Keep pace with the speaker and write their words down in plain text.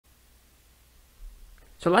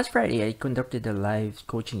So last Friday, I conducted a live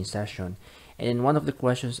coaching session, and one of the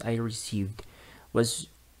questions I received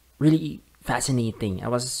was really fascinating. I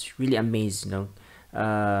was really amazed, so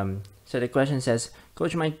the question says,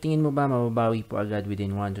 Coach Mike, tingin mo ba mababawi po agad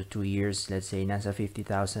within 1 to 2 years? Let's say, nasa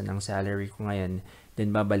 50,000 ang salary ko ngayon,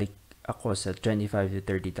 then babalik ako sa 25 to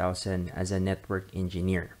 30,000 as a network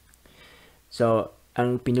engineer. So,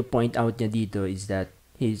 ang pinupoint out niya dito is that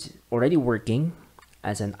he's already working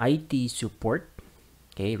as an IT support,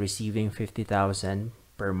 okay, receiving 50,000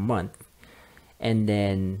 per month. And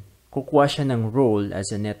then, kukuha siya ng role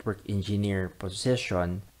as a network engineer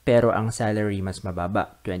position, pero ang salary mas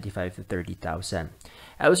mababa, 25 to 30,000.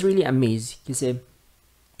 I was really amazed kasi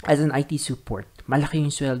as an IT support, malaki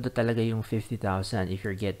yung sweldo talaga yung 50,000 if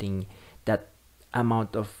you're getting that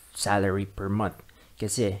amount of salary per month.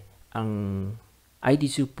 Kasi ang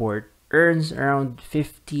IT support earns around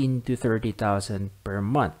 15 to 30,000 per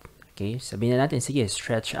month. Okay, sabihin na natin, sige,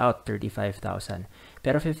 stretch out 35,000.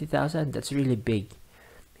 Pero 50,000, that's really big.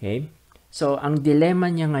 Okay? So, ang dilemma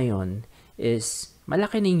niya ngayon is,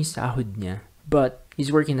 malaki na yung sahod niya, but he's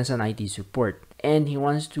working as an IT support. And he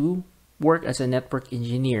wants to work as a network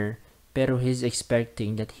engineer, pero he's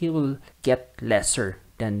expecting that he will get lesser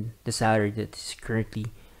than the salary that he's currently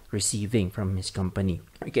receiving from his company.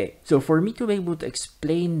 Okay, so for me to be able to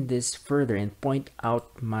explain this further and point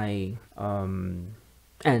out my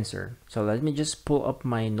answer, so let me just pull up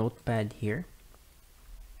my notepad here.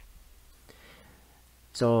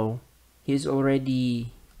 So he's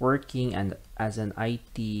already working as an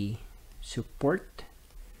IT support,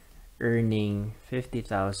 earning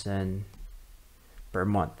 50,000 per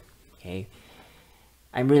month. Okay,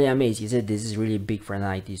 I'm really amazed. He said this is really big for an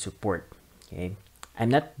IT support. Okay,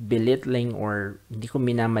 I'm not belittling or hindi ko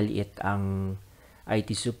minamaliit ang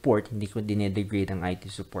IT support, hindi ko dinedegrade ang IT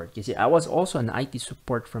support. Kasi I was also an IT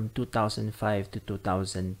support from 2005 to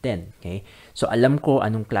 2010. Okay, so alam ko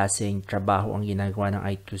anong klaseng trabaho ang ginagawa ng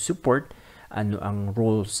IT support, ano ang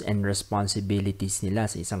roles and responsibilities nila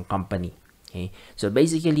sa isang company. Okay, so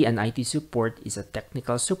basically an IT support is a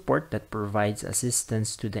technical support that provides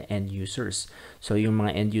assistance to the end users. So yung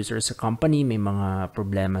mga end users sa company, may mga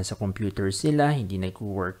problema sa computers nila, hindi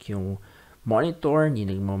nag-work yung monitor, hindi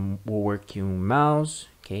nag-work yung mouse,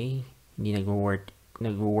 okay, hindi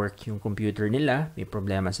nag-work yung computer nila, may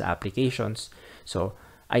problema sa applications. So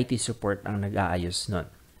IT support ang nag-aayos nun.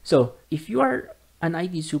 So if you are an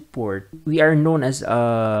IT support, we are known as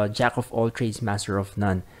a jack of all trades, master of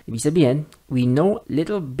none. Ibig sabihin, we know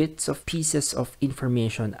little bits of pieces of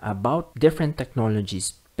information about different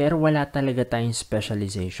technologies, pero wala talaga tayong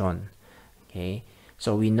specialization. Okay?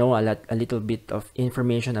 So we know a little bit of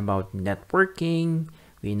information about networking,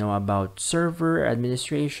 we know about server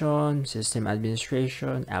administration, system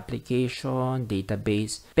administration, application,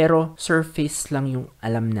 database, pero surface lang yung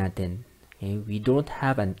alam natin. Okay, we don't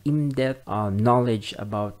have an in-depth knowledge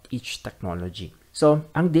about each technology. So,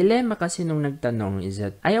 ang dilemma kasi nung nagtanong is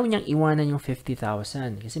that ayaw niyang iwanan yung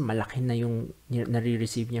 50,000 kasi malaki na yung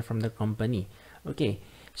nare-receive niya from the company. Okay,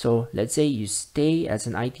 so let's say you stay as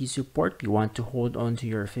an IT support, you want to hold on to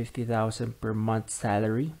your 50,000 per month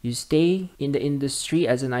salary. You stay in the industry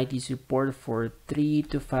as an IT support for 3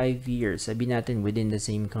 to 5 years, sabi natin within the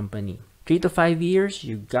same company. 3 to 5 years,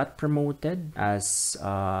 you got promoted as,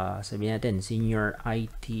 sabi natin, senior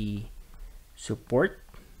IT support.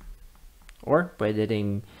 Or pwede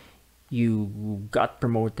rin you got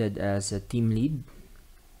promoted as a team lead.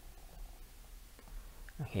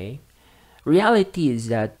 Okay. Reality is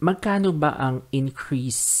that magkano ba ang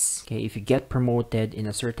increase, okay, if you get promoted in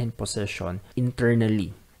a certain position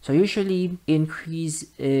internally? So usually,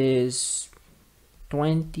 increase is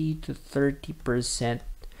 20 to 30%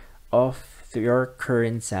 of your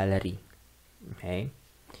current salary. Okay,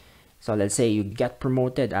 so let's say you get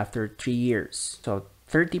promoted after 3 years, so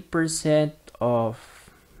 30% of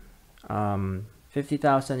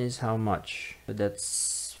 50,000 is how much? So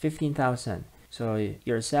that's 15,000. So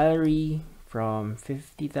your salary from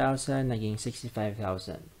 50,000 naging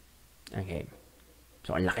 65,000. Okay,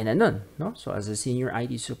 so ang laki na nun, no? So as a senior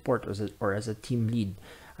IT support or as a team lead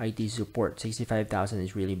IT support, 65,000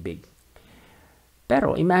 is really big.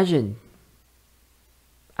 Pero imagine,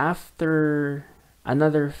 after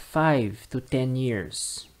another 5 to 10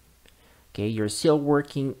 years, okay, you're still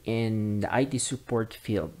working in the IT support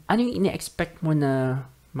field. Ano yung ina-expect mo na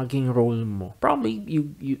maging role mo? Probably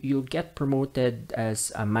you'll get promoted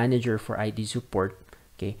as a manager for IT support,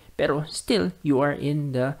 okay? Pero still, you are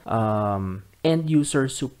in the end user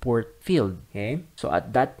support field, okay? So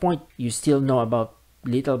at that point, you still know about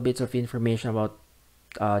little bits of information about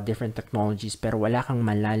different technologies, pero wala kang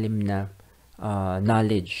malalim na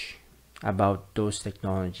knowledge about those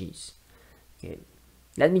technologies. Okay,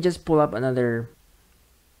 let me just pull up another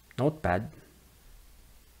notepad.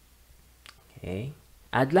 Okay,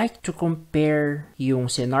 I'd like to compare yung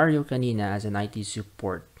scenario kanina as an IT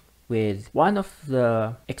support with one of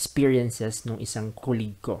the experiences nung isang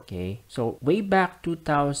colleague ko. Okay, so way back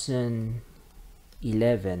 2011,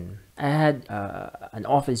 I had an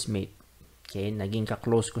office mate. Okay, naging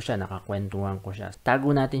ka-close ko siya, nakakwentuhan ko siya.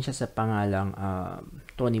 Tago natin siya sa pangalang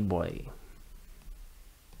Tony Boy.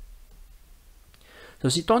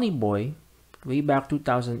 So si Tony Boy, way back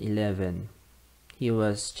 2011, he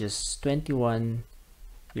was just 21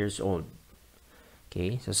 years old.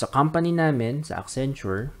 Okay, so sa company namin, sa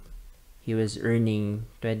Accenture, he was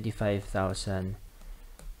earning 25,000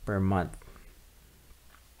 per month.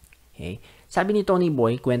 Okay, sabi ni Tony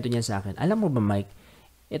Boy, kwento niya sa akin, alam mo ba Mike,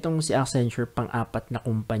 itong si Accenture, pang-apat na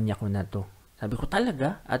kumpanya ko na to. Sabi ko,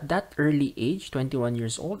 talaga? At that early age, 21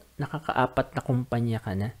 years old, nakaka-apat na kumpanya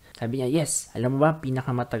ka na? Sabi niya, yes. Alam mo ba,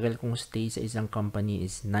 pinakamatagal kong stay sa isang company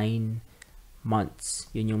is 9 months.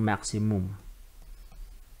 Yun yung maximum.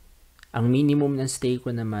 Ang minimum ng stay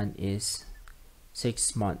ko naman is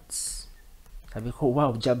 6 months. Sabi ko,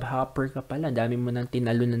 wow, job hopper ka pala. Dami mo nang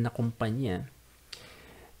tinalunan na kumpanya.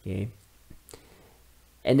 Okay.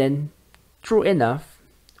 And then, true enough,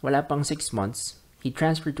 wala pang 6 months, he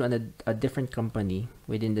transferred to a different company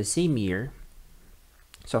within the same year.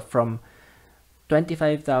 So from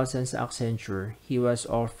 25,000 sa Accenture, he was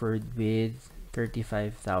offered with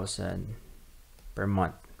 35,000 per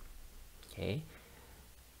month. Okay?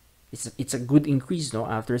 It's a good increase, no?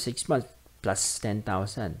 After 6 months, plus 10,000.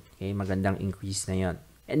 Okay? Magandang increase na yon.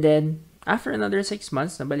 And then, after another 6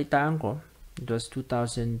 months, nabalitaan ko, it was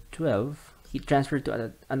 2012, he transferred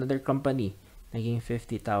to another company. Naging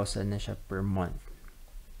 50,000 na siya per month.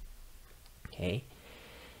 Okay?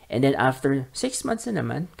 And then after 6 months na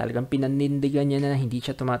naman, talagang pinanindigan niya na hindi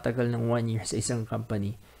siya tumatagal ng 1 year sa isang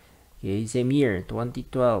company. Okay? Same year,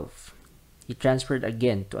 2012. He transferred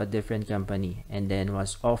again to a different company and then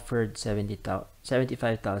was offered 75,000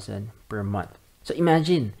 per month. So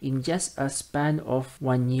imagine, in just a span of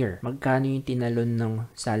 1 year, magkano yung tinalon ng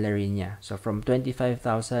salary niya. So from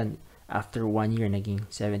 25,000, after 1 year, naging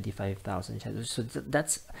 75,000. So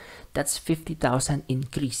that's 50,000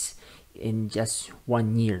 increase in just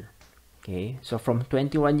 1 year. Okay? So from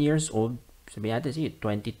 21 years old, sabihin natin,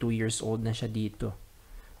 22 years old na siya dito.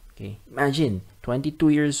 Okay? Imagine,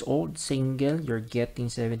 22 years old, single, you're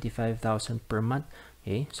getting 75,000 per month.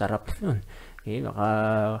 Okay? Sarap yun. Okay?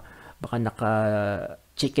 Baka naka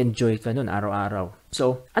chicken joy ka nun araw-araw.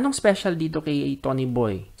 So, anong special dito kay Tony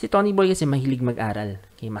Boy? Si Tony Boy kasi mahilig mag-aral.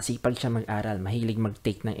 Okay, masipag siya mag-aral, mahilig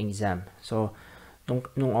mag-take ng exam. So,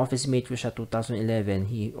 nung office mate ko siya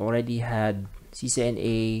 2011, he already had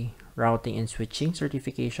CCNA routing and switching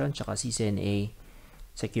certification, tsaka CCNA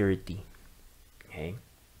security. Okay?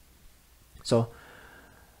 So,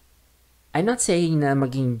 I'm not saying na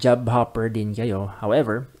maging job hopper din kayo.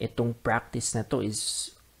 However, itong practice na to is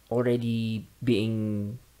already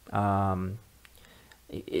being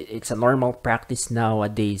it's a normal practice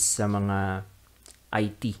nowadays sa mga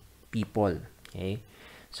IT people. Okay?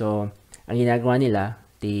 So, ang ginagawa nila,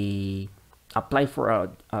 they apply for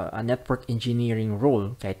a network engineering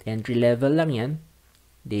role. Kahit entry level lang yan,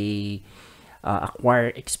 they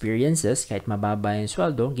acquire experiences, kahit mababa yung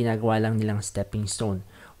sweldo, ginagawa lang nilang stepping stone.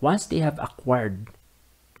 Once they have acquired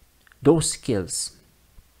those skills,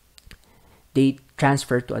 they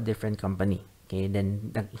transfer to a different company. Okay,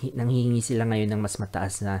 then nanghihingi sila ngayon ng mas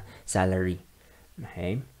mataas na salary.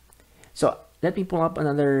 Okay? So, let me pull up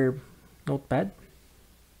another notepad.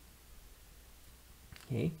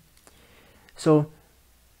 Okay? So,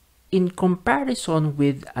 in comparison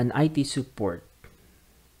with an IT support,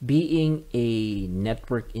 being a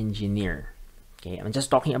network engineer, okay, I'm just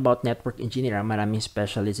talking about network engineer, maraming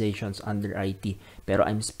specializations under IT, pero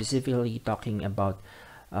I'm specifically talking about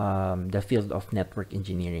the field of network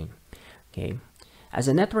engineering. Okay, as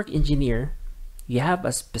a network engineer, you have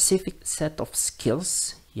a specific set of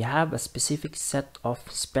skills, you have a specific set of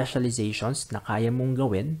specializations na kaya mong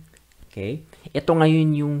gawin. Okay, ito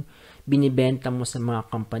ngayon yung binibenta mo sa mga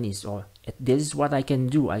companies. So, this is what I can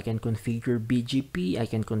do. I can configure BGP, I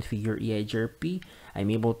can configure EIGRP, I'm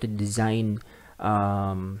able to design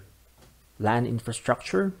LAN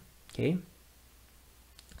infrastructure. Okay,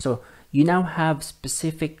 so you now have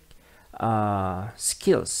specific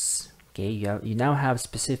skills. Okay, you now have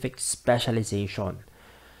specific specialization.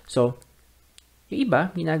 So, yung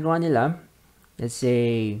iba, ginagawa nila, let's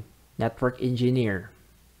say, network engineer,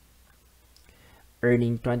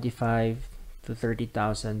 earning 25 to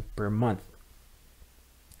 30,000 per month.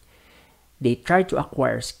 they try to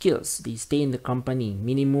acquire skills. They stay in the company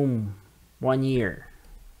minimum 1 year.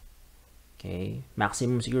 Okay?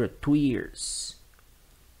 Maximum siguro 2 years.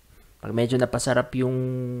 Pag medyo napasarap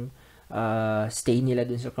yung stay nila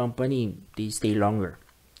dun sa company, they stay longer.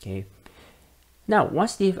 Okay? Now,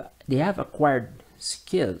 once they have acquired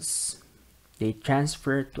skills, they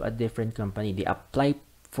transfer to a different company. They apply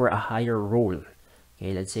for a higher role.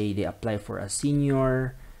 Okay, let's say they apply for a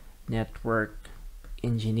senior network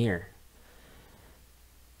engineer.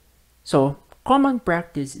 So, common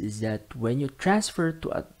practice is that when you transfer to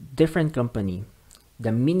a different company,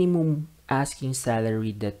 the minimum asking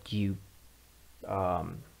salary that you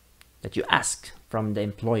ask from the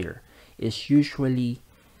employer is usually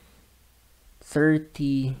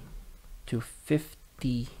 30 to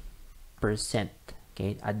 50%.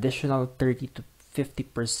 Okay, additional 30 to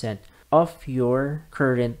 50% of your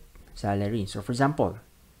current salary. So, for example,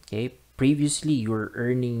 okay, previously you were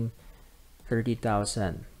earning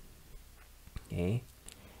 30,000. Okay,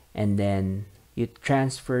 and then you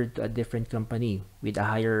transferred to a different company with a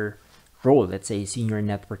higher role, let's say senior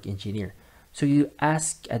network engineer. So you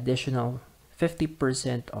ask additional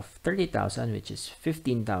 50% of 30,000, which is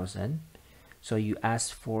 15,000. So you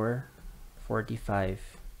ask for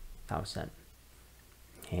 45,000.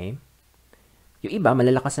 Okay? Yung iba,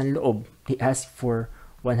 malalakas ang loob. They ask for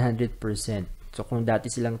 100%. So kung dati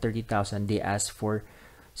silang 30,000, they ask for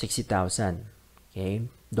 60,000. Okay?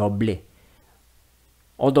 Doble.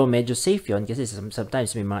 Although medyo safe yon kasi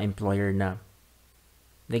sometimes may mga employer na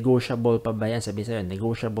negotiable pa ba yan? Sabi sa'yo,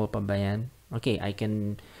 negotiable pa ba yan? Okay, I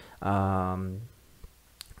can, I'm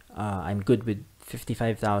good with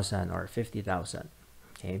 55,000 or 50,000.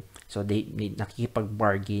 Okay, so they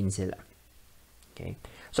nakikipag-bargain sila. Okay,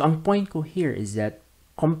 so ang point ko here is that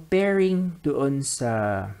comparing doon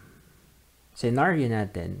sa scenario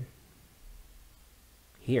natin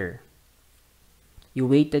here, you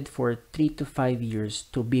waited for 3 to 5 years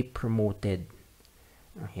to be promoted.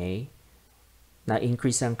 Okay?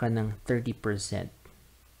 Na-increasean ka ng 30%.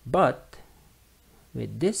 But,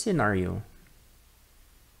 with this scenario,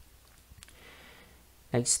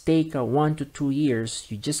 nag-stay ka 1 to 2 years,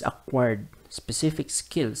 you just acquired specific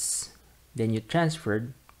skills, then you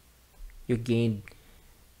transferred, you gained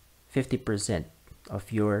 50% of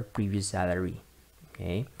your previous salary.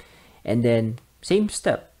 Okay? And then, same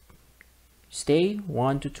step. Stay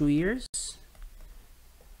 1 to 2 years.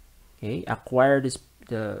 Okay, acquire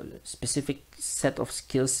the specific set of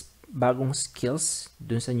skills, bagong skills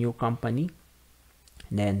dun sa new company.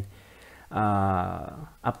 And then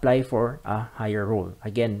apply for a higher role.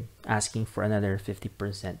 Again, asking for another 50%.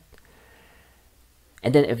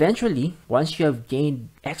 And then eventually, once you have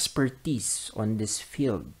gained expertise on this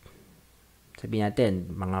field, sabihin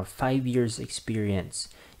natin, mga 5 years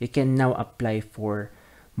experience, you can now apply for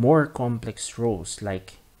more complex roles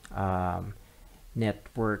like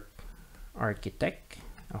network architect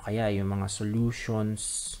o kaya yung mga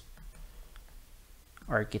solutions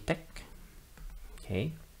architect.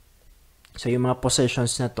 Okay? So yung mga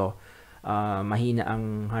positions na to, mahina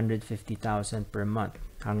ang 150,000 per month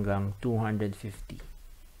hanggang 250.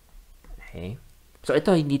 Okay? So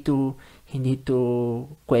ito hindi to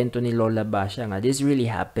kwento ni Lola Basha nga. This really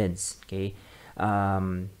happens. Okay?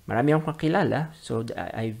 Marami akong kakilala, so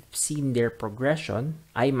I've seen their progression.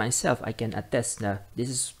 I myself, I can attest na this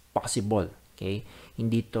is possible. Okay?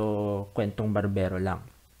 Hindi to kwentong barbero lang.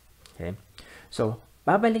 Okay? So,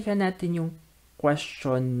 babalikan natin yung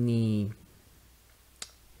question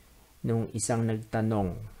nung isang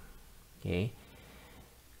nagtanong. Okay?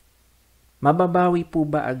 Mababawi po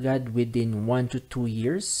ba agad within 1 to 2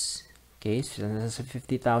 years? Okay? So, nasa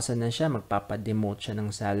 50,000 na siya, magpapademote siya ng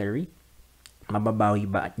salary. Mababawi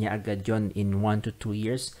ba niya agad yon in 1 to 2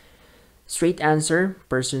 years? Straight answer,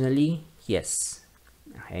 personally, yes.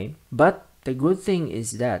 Okay? But the good thing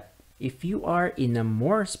is that if you are in a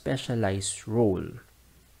more specialized role,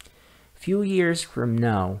 few years from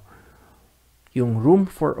now, yung room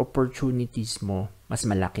for opportunities mo mas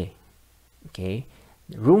malaki. Okay?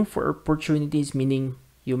 Room for opportunities meaning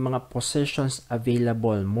yung mga positions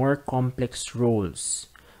available, more complex roles,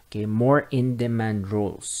 okay, more in-demand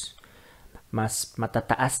roles. Mas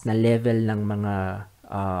matataas na level ng mga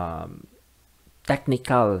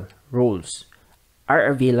technical roles are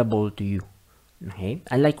available to you. Okay?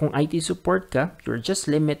 Unlike kung IT support ka, you're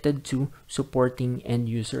just limited to supporting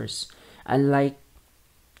end users. Unlike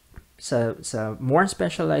sa more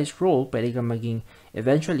specialized role,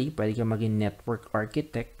 eventually, pwede kang maging network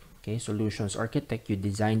architect, okay, solutions architect. You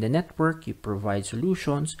design the network, you provide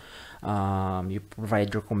solutions, you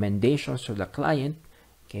provide recommendations to the client,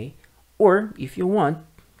 okay. Or, if you want,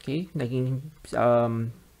 okay, naging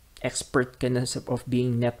expert ka na of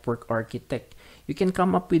being network architect, you can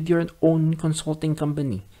come up with your own consulting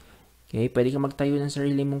company. Okay, pwede ka magtayo ng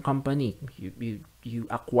sarili mong company. You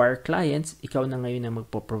acquire clients, ikaw na ngayon na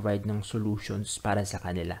magpo-provide ng solutions para sa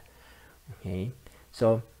kanila. Okay?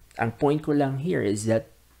 So, ang point ko lang here is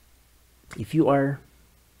that if you have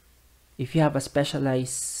a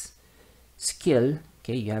specialized skill,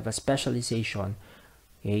 okay, you have a specialization,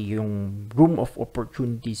 okay, yung room of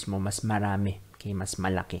opportunities mo mas marami, okay, mas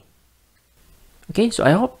malaki. Okay, so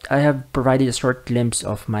I hope I have provided a short glimpse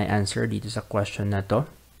of my answer dito sa question na to.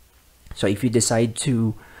 So if you decide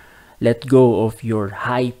to let go of your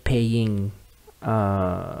high-paying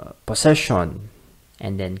position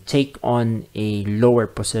and then take on a lower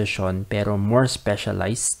position pero more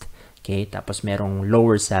specialized, okay, tapos merong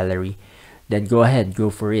lower salary, then go ahead,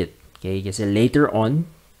 go for it. Okay, kasi later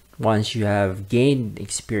on, once you have gained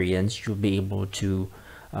experience, you'll be able to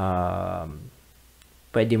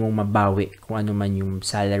pwede mong mabawi kung ano man yung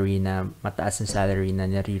salary na mataas na salary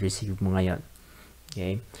na nare-receive mo ngayon.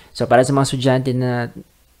 Okay? So para sa mga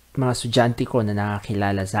estudyante ko na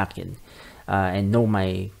nakakilala sa akin and know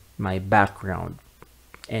my background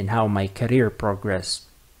and how my career progressed,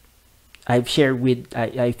 I've shared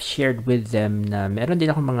with them na meron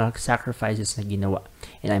din ako mga sacrifices na ginawa.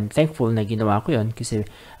 And I'm thankful na ginawa ko yun kasi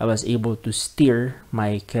I was able to steer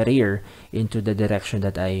my career into the direction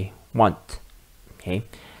that I want. Okay?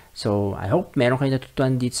 So I hope meron kayo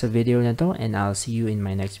natutunan dito sa video na to, and I'll see you in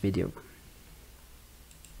my next video.